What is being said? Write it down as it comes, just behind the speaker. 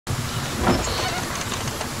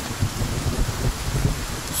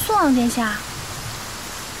父王殿下。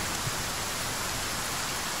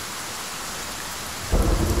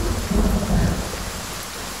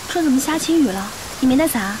这怎么下起雨了？你没带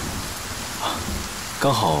伞啊？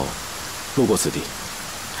刚好路过此地。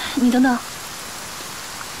你等等。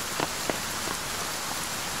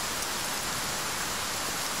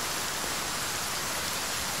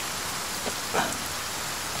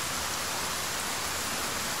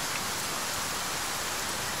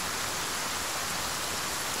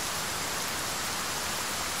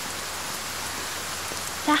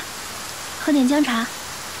 来，喝点姜茶。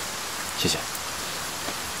谢谢。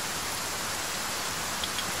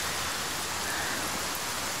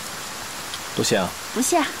多谢啊。不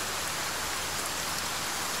谢。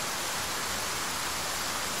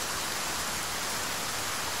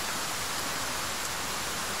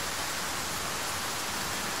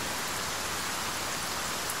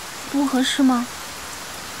不合适吗？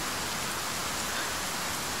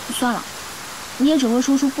算了，你也只会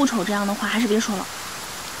说出不丑这样的话，还是别说了。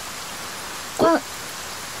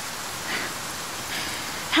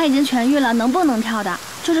 他已经痊愈了，能蹦能跳的，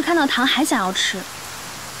就是看到糖还想要吃。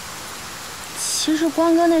其实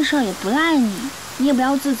光哥那事儿也不赖你，你也不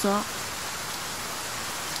要自责。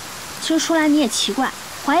其实说来你也奇怪，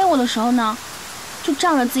怀疑我的时候呢，就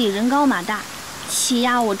仗着自己人高马大，欺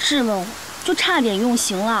压我、质问我，就差点用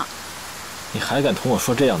刑了。你还敢同我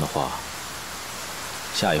说这样的话？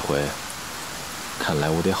下一回，看来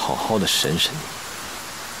我得好好的审审你。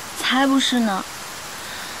才不是呢！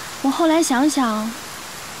我后来想想。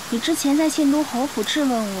 你之前在县都侯府质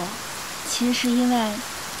问我，其实是因为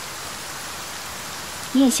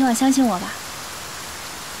你也希望相信我吧。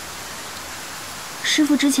师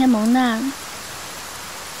父之前蒙难，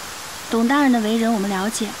董大人的为人我们了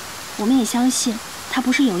解，我们也相信他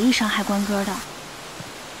不是有意伤害关哥的。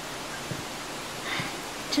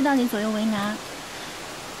知道你左右为难，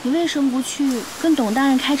你为什么不去跟董大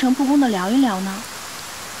人开诚布公的聊一聊呢？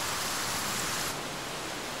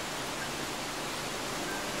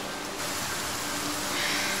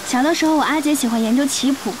 小的时候，我阿姐喜欢研究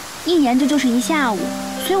棋谱，一研究就是一下午，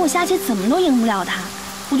所以我下棋怎么都赢不了她。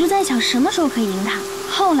我就在想什么时候可以赢她。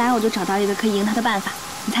后来我就找到一个可以赢她的办法，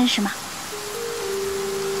你猜是什么？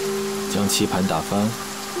将棋盘打翻。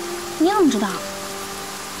你怎么知道？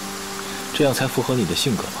这样才符合你的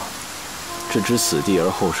性格嘛。置之死地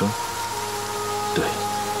而后生。对，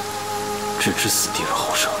置之死地而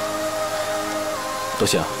后生。多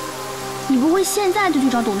谢啊。你不会现在就去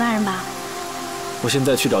找董大人吧？ 我现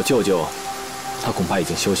在去找舅舅，他恐怕已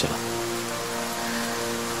经休息了。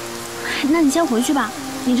那你先回去吧，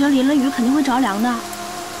你这淋了雨肯定会着凉的。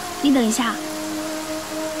你等一下。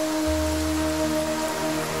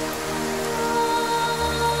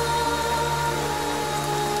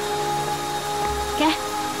给。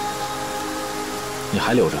你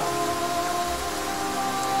还留着？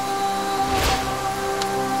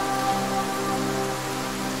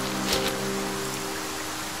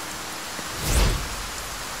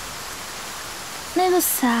 那个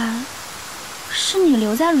伞是你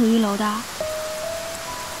留在如意楼的，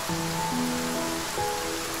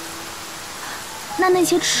那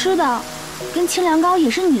些吃的跟清凉糕也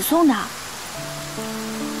是你送的。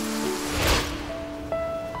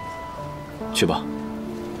去吧。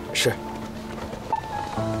是。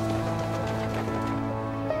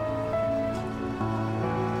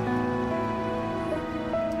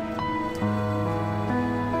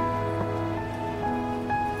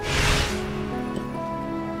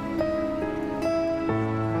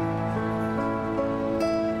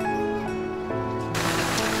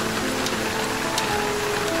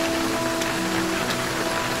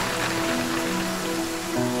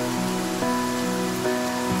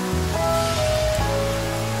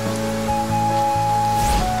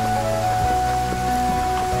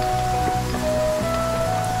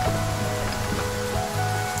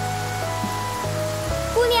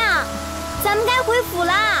咱们该回府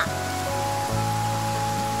啦！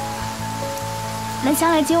兰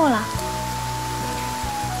香来接我了。